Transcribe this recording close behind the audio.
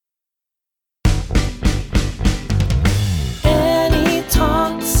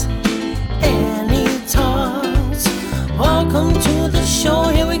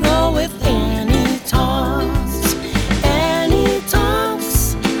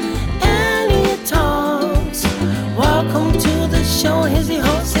show is the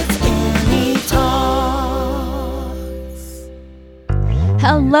host, it's Annie Talks.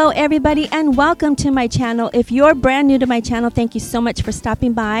 Hello everybody and welcome to my channel. If you're brand new to my channel, thank you so much for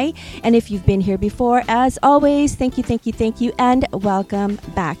stopping by. And if you've been here before, as always, thank you, and welcome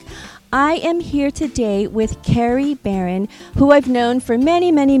back. I am here today with Carrie Barron, who I've known for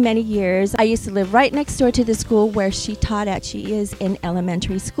many years. I used to live right next door to the school where she taught at. She is an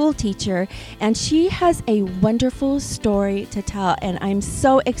elementary school teacher, and she has a wonderful story to tell, and I'm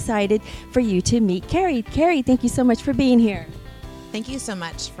so excited for you to meet Carrie. Carrie, thank you so much for being here. Thank you so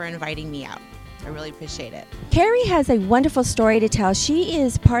much for inviting me out. I really appreciate it. Carrie has a wonderful story to tell. She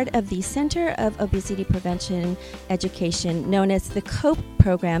is part of the Center of Obesity Prevention Education, known as the COPE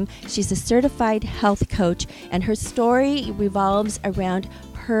program. She's a certified health coach, and her story revolves around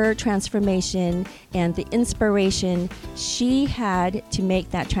her transformation and the inspiration she had to make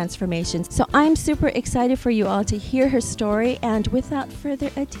that transformation. So I'm super excited for you all to hear her story, and without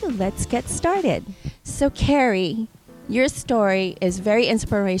further ado, let's get started. So Carrie, your story is very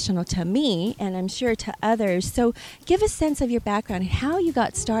inspirational to me, and I'm sure to others. So give a sense of your background and how you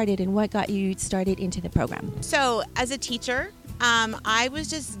got started and what got you started into the program. So as a teacher, I was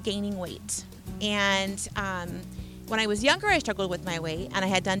just gaining weight. And when I was younger, I struggled with my weight, and I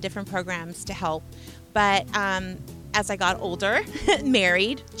had done different programs to help. But as I got older,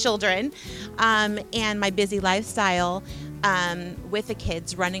 married, children, and my busy lifestyle with the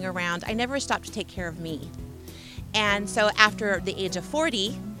kids running around, I never stopped to take care of me. And so after the age of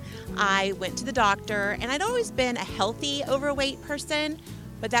 40, I went to the doctor, and I'd always been a healthy, overweight person,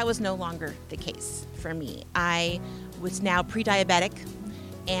 but that was no longer the case for me. I was now pre-diabetic,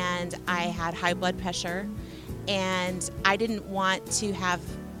 and I had high blood pressure, and I didn't want to have,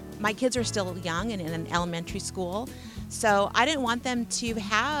 my kids are still young and in an elementary school, so I didn't want them to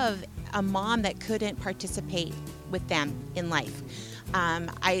have a mom that couldn't participate with them in life.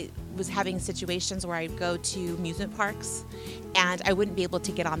 I was having situations where I'd go to amusement parks and I wouldn't be able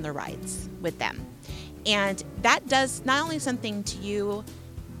to get on the rides with them. And that does not only something to you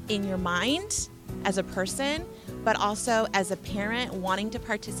in your mind as a person, but also as a parent wanting to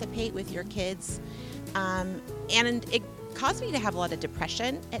participate with your kids. And it caused me to have a lot of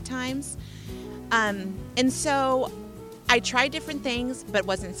depression at times. And so I tried different things, but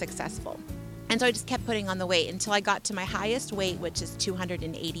wasn't successful. And so I just kept putting on the weight until I got to my highest weight, which is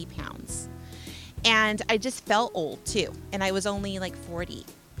 280 pounds. And I just felt old too. And I was only like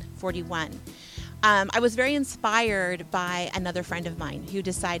 41. I was very inspired by another friend of mine who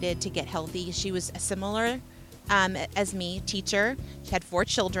decided to get healthy. She was similar as me, teacher. She had 4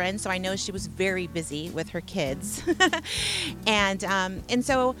 children, so I know she was very busy with her kids. and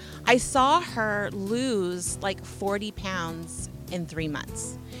so I saw her lose like 40 pounds in 3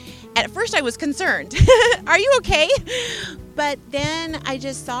 months. At first I was concerned. Are you okay? But then I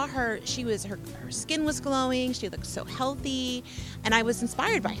just saw her. Her skin was glowing. She looked so healthy, and I was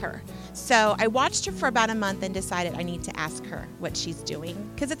inspired by her. So I watched her for about a month and decided I need to ask her what she's doing,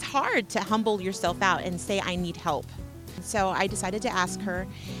 because it's hard to humble yourself out and say I need help. So I decided to ask her,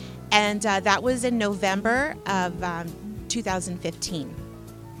 and that was in November of 2015.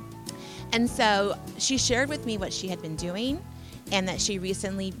 And so she shared with me what she had been doing, and that she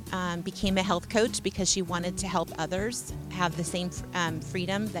recently became a health coach because she wanted to help others have the same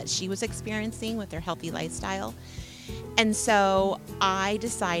freedom that she was experiencing with their healthy lifestyle. And so I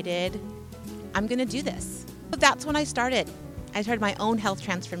decided I'm going to do this. So that's when I started. I started my own health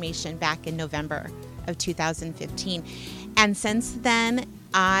transformation back in November of 2015. And since then,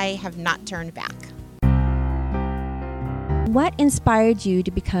 I have not turned back. What inspired you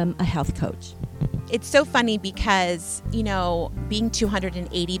to become a health coach? It's so funny because, being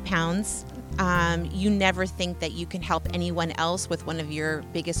 280 pounds, you never think that you can help anyone else with one of your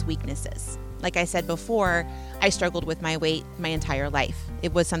biggest weaknesses. Like I said before, I struggled with my weight my entire life.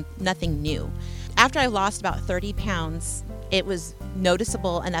 It was nothing new. After I lost about 30 pounds, it was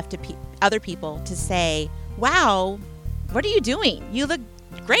noticeable enough to other people to say, wow, what are you doing? You look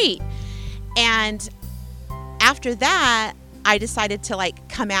great. And after that, I decided to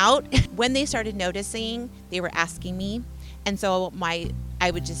come out. When they started noticing, they were asking me. And so I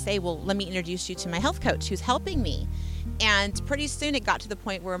would just say, well, let me introduce you to my health coach who's helping me. And pretty soon it got to the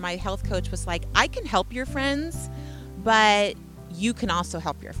point where my health coach was like, I can help your friends, but you can also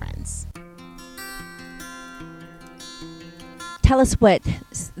help your friends. Tell us what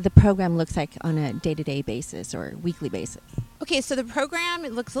the program looks like on a day-to-day basis or weekly basis. Okay, so the program,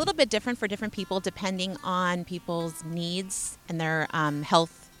 it looks a little bit different for different people depending on people's needs and their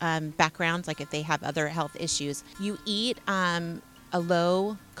health backgrounds, like if they have other health issues. You eat a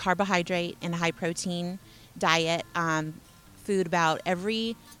low carbohydrate and high protein diet food about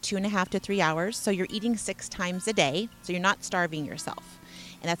every 2.5 to 3 hours. So you're eating 6 times a day. So you're not starving yourself.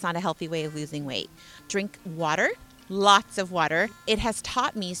 And that's not a healthy way of losing weight. Drink water, lots of water. It has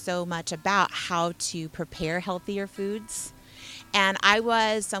taught me so much about how to prepare healthier foods. And I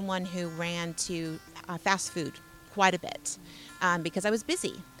was someone who ran to fast food quite a bit because I was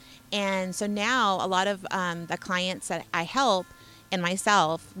busy. And so now a lot of the clients that I help and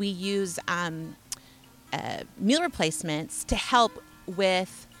myself, we use meal replacements to help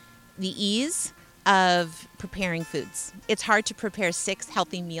with the ease of preparing foods. It's hard to prepare 6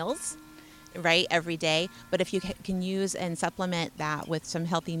 healthy meals, right, every day. But if you can use and supplement that with some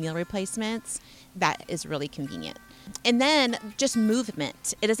healthy meal replacements, that is really convenient. And then just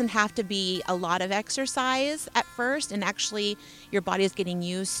movement. It doesn't have to be a lot of exercise at first. And actually, your body is getting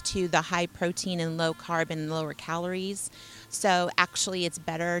used to the high protein and low carb and lower calories. So actually, it's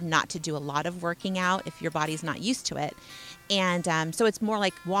better not to do a lot of working out if your body's not used to it. And so it's more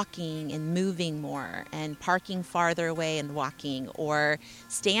like walking and moving more and parking farther away and walking, or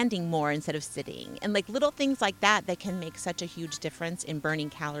standing more instead of sitting. And like little things like that can make such a huge difference in burning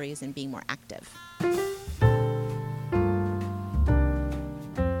calories and being more active.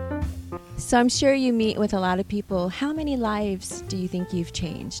 So I'm sure you meet with a lot of people. How many lives do you think you've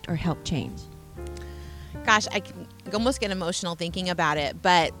changed or helped change? Gosh, I can almost get emotional thinking about it.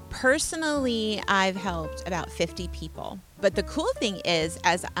 But personally, I've helped about 50 people. But the cool thing is,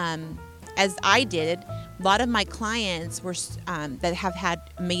 as I did, a lot of my clients were that have had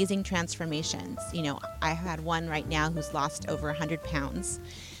amazing transformations. You know, I had one right now who's lost over 100 pounds.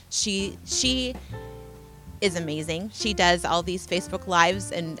 She is amazing. She does all these Facebook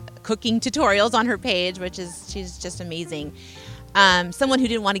Lives and cooking tutorials on her page, she's just amazing. Someone who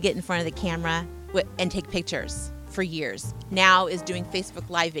didn't want to get in front of the camera and take pictures for years now is doing Facebook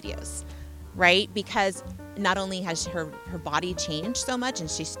Live videos, right? Because not only has her body changed so much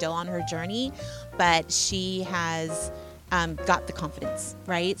and she's still on her journey, but she has got the confidence,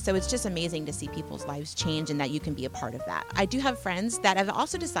 right? So it's just amazing to see people's lives change and that you can be a part of that. I do have friends that have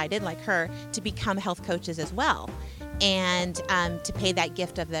also decided, like her, to become health coaches as well, and to pay that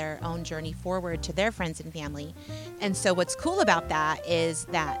gift of their own journey forward to their friends and family. And so what's cool about that is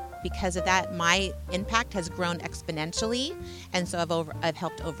that because of that, my impact has grown exponentially. And so I've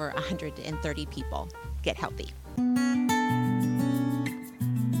helped over 130 people get healthy.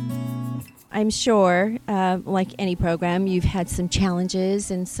 I'm sure, like any program, you've had some challenges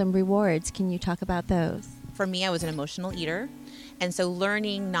and some rewards. Can you talk about those? For me, I was an emotional eater. And so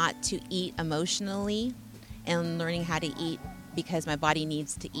learning not to eat emotionally and learning how to eat because my body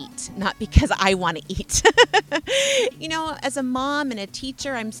needs to eat, not because I want to eat. You know, as a mom and a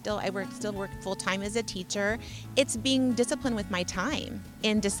teacher, I still work full time as a teacher. It's being disciplined with my time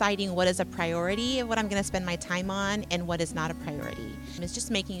and deciding what is a priority of what I'm going to spend my time on and what is not a priority. It's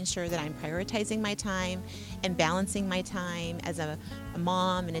just making sure that I'm prioritizing my time and balancing my time as a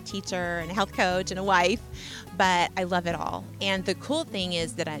mom and a teacher and a health coach and a wife. But I love it all. And the cool thing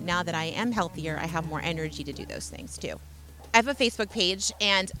is that now that I am healthier, I have more energy to do those things too. I have a Facebook page,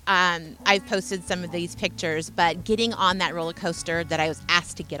 and I've posted some of these pictures, but getting on that roller coaster that I was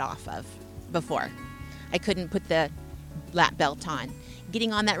asked to get off of before. I couldn't put the lap belt on.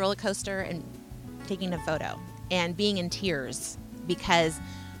 Getting on that roller coaster and taking a photo and being in tears because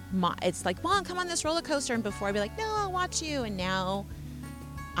it's like, Mom, come on this roller coaster. And before I'd be like, no, I'll watch you. And now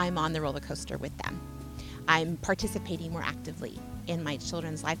I'm on the roller coaster with them. I'm participating more actively in my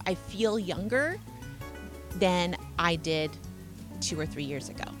children's life. I feel younger than I did 2 or 3 years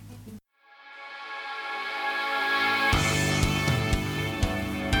ago.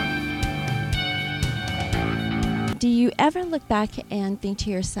 Do you ever look back and think to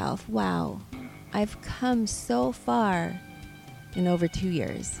yourself, wow, I've come so far in over 2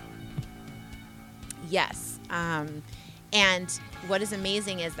 years? Yes. And what is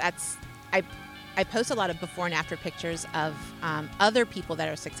amazing is I post a lot of before and after pictures of other people that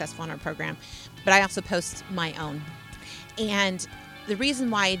are successful in our program, but I also post my own. And the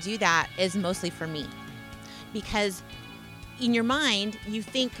reason why I do that is mostly for me, because in your mind, you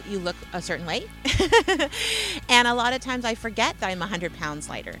think you look a certain way. And a lot of times I forget that I'm 100 pounds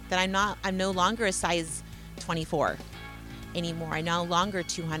lighter, that I'm no longer a size 24 anymore. I'm no longer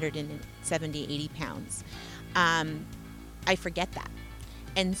 270, 80 pounds. I forget that.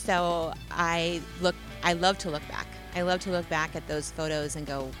 And so I love to look back. I love to look back at those photos and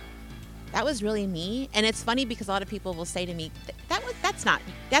go, that was really me. And it's funny because a lot of people will say to me, that's not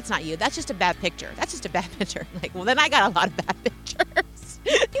you. That's just a bad picture. That's just a bad picture. Like, well, then I got a lot of bad pictures.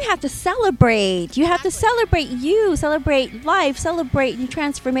 You have to celebrate. You have to celebrate you, celebrate life, celebrate your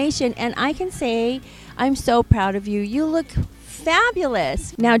transformation. And I can say I'm so proud of you. You look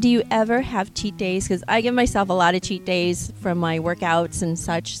fabulous. Now, do you ever have cheat days? Because I give myself a lot of cheat days from my workouts and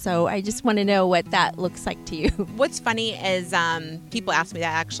such. So I just want to know what that looks like to you. What's funny is people ask me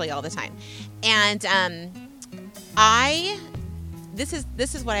that actually all the time. And this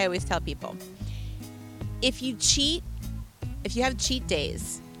is what I always tell people. If you have cheat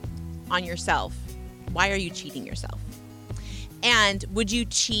days on yourself, why are you cheating yourself? And would you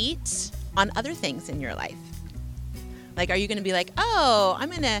cheat on other things in your life? Like, are you going to be like, oh, I'm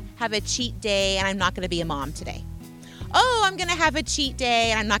going to have a cheat day and I'm not going to be a mom today. Oh, I'm going to have a cheat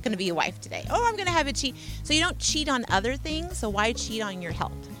day and I'm not going to be a wife today. Oh, I'm going to have a cheat. So you don't cheat on other things. So why cheat on your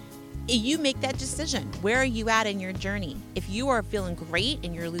health? You make that decision. Where are you at in your journey? If you are feeling great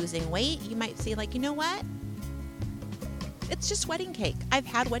and you're losing weight, you might say like, you know what? It's just wedding cake. I've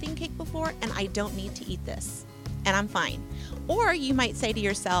had wedding cake before and I don't need to eat this and I'm fine. Or you might say to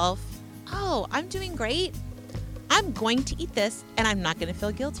yourself, oh, I'm doing great. I'm going to eat this and I'm not going to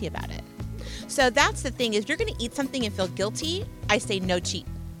feel guilty about it. So that's the thing. If you're going to eat something and feel guilty, I say no cheat.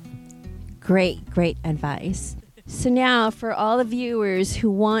 Great advice. So now for all the viewers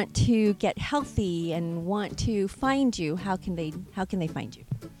who want to get healthy and want to find you, how can they find you?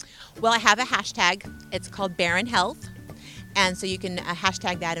 Well, I have a hashtag. It's called Barron Health. And so you can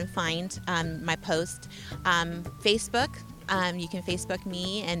hashtag that and find my post. Facebook. You can Facebook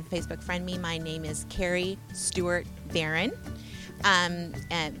me and Facebook friend me. My name is Carrie Stewart Barron,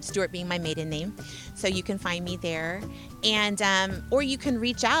 and Stewart being my maiden name. So you can find me there, and or you can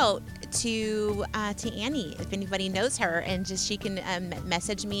reach out to Annie if anybody knows her, and she can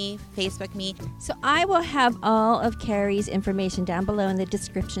message me, Facebook me. So I will have all of Carrie's information down below in the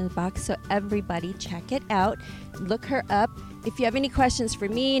description box, so everybody check it out. Look her up. If you have any questions for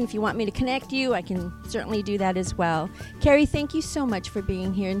me and if you want me to connect you, I can certainly do that as well. Carrie, thank you so much for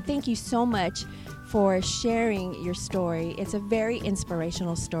being here, and thank you so much for sharing your story. It's a very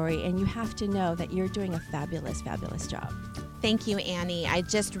inspirational story, and you have to know that you're doing a fabulous, fabulous job. Thank you, Annie. I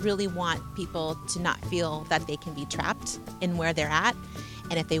just really want people to not feel that they can be trapped in where they're at.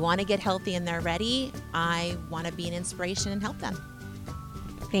 And if they want to get healthy and they're ready, I want to be an inspiration and help them.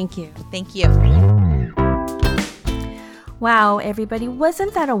 Thank you. Thank you. Wow, everybody,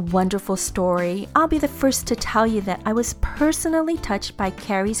 wasn't that a wonderful story? I'll be the first to tell you that I was personally touched by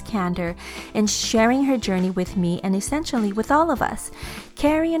Carrie's candor in sharing her journey with me and essentially with all of us.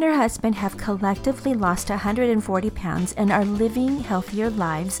 Carrie and her husband have collectively lost 140 pounds and are living healthier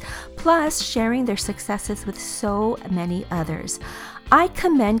lives, plus sharing their successes with so many others. I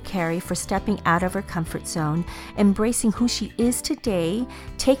commend Carrie for stepping out of her comfort zone, embracing who she is today,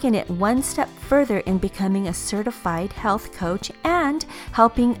 taking it one step further in becoming a certified health coach, and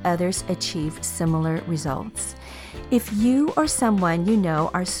helping others achieve similar results. If you or someone you know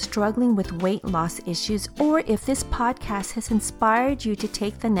are struggling with weight loss issues, or if this podcast has inspired you to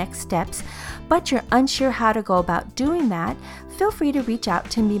take the next steps, but you're unsure how to go about doing that, feel free to reach out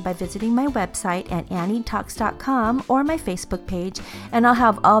to me by visiting my website at annietalks.com or my Facebook page, and I'll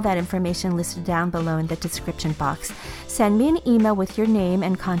have all that information listed down below in the description box. Send me an email with your name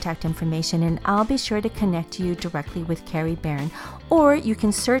and contact information, and I'll be sure to connect you directly with Carrie Barron, or you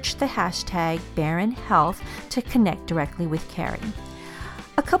can search the hashtag Barron Health to connect directly with Carrie.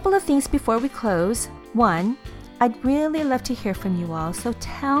 A couple of things before we close. One, I'd really love to hear from you all, so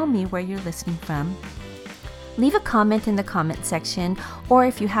tell me where you're listening from. Leave a comment in the comment section, or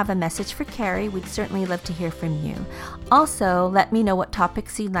if you have a message for Carrie, we'd certainly love to hear from you. Also, let me know what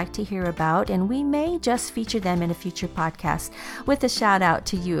topics you'd like to hear about, and we may just feature them in a future podcast, with a shout out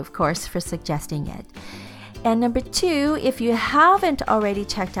to you, of course, for suggesting it. And number two, if you haven't already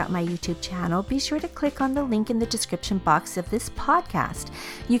checked out my YouTube channel, be sure to click on the link in the description box of this podcast.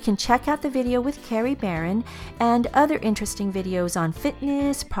 You can check out the video with Carrie Barron and other interesting videos on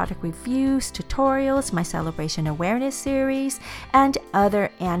fitness, product reviews, tutorials, my celebration awareness series, and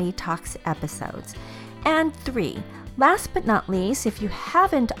other Annie Talks episodes. And three, last but not least, if you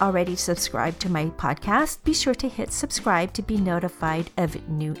haven't already subscribed to my podcast, be sure to hit subscribe to be notified of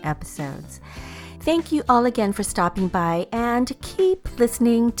new episodes. Thank you all again for stopping by, and keep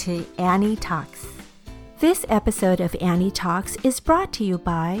listening to Annie Talks. This episode of Annie Talks is brought to you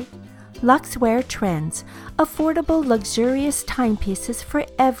by Luxwear Trends, affordable, luxurious timepieces for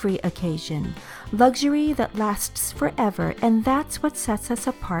every occasion. Luxury that lasts forever, and that's what sets us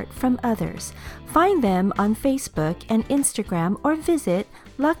apart from others. Find them on Facebook and Instagram, or visit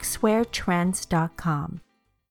luxweartrends.com.